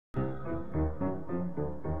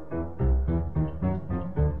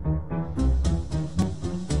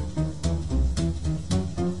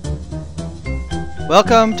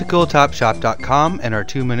Welcome to CoolTopShop.com and our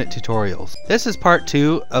 2-minute tutorials. This is part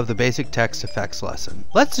 2 of the basic text effects lesson.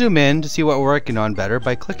 Let's zoom in to see what we're working on better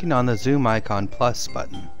by clicking on the zoom icon plus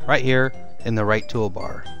button right here in the right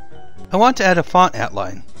toolbar. I want to add a font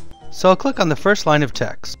outline, so I'll click on the first line of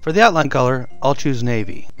text. For the outline color, I'll choose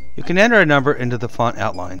navy. You can enter a number into the font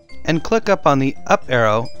outline and click up on the up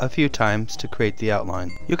arrow a few times to create the outline.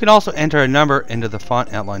 You can also enter a number into the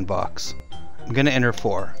font outline box. I'm going to enter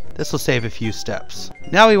 4. This will save a few steps.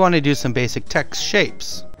 Now we want to do some basic text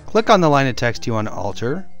shapes. Click on the line of text you want to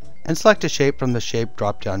alter and select a shape from the shape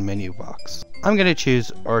drop-down menu box. I'm going to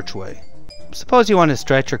choose archway. Suppose you want to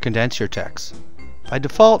stretch or condense your text. By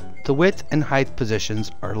default, the width and height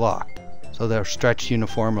positions are locked, so they're stretched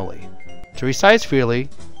uniformly. To resize freely,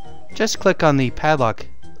 just click on the padlock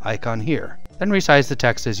icon here. Then resize the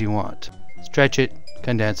text as you want. Stretch it,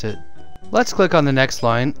 condense it. Let's click on the next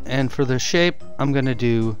line, and for the shape, I'm going to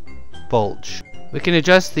do bulge. We can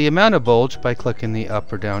adjust the amount of bulge by clicking the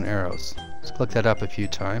up or down arrows. Let's click that up a few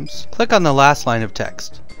times. Click on the last line of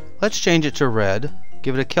text. Let's change it to red,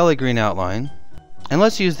 give it a Kelly green outline, and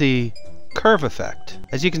let's use the curve effect.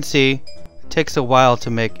 As you can see, it takes a while to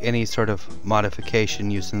make any sort of modification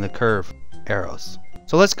using the curve arrows.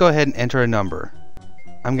 So let's go ahead and enter a number.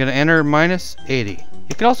 I'm going to enter -80.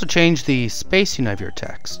 You can also change the spacing of your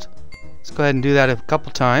text. Let's go ahead and do that a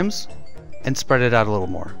couple times and spread it out a little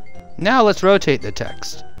more. Now let's rotate the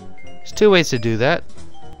text. There's 2 ways to do that.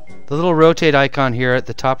 The little rotate icon here at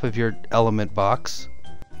the top of your element box,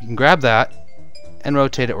 you can grab that and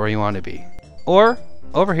rotate it where you want to be. Or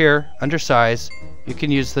over here under size, you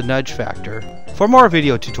can use the nudge factor. For more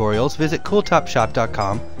video tutorials, visit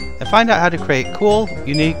CoolTopShop.com and find out how to create cool,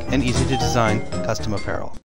 unique, and easy to design custom apparel.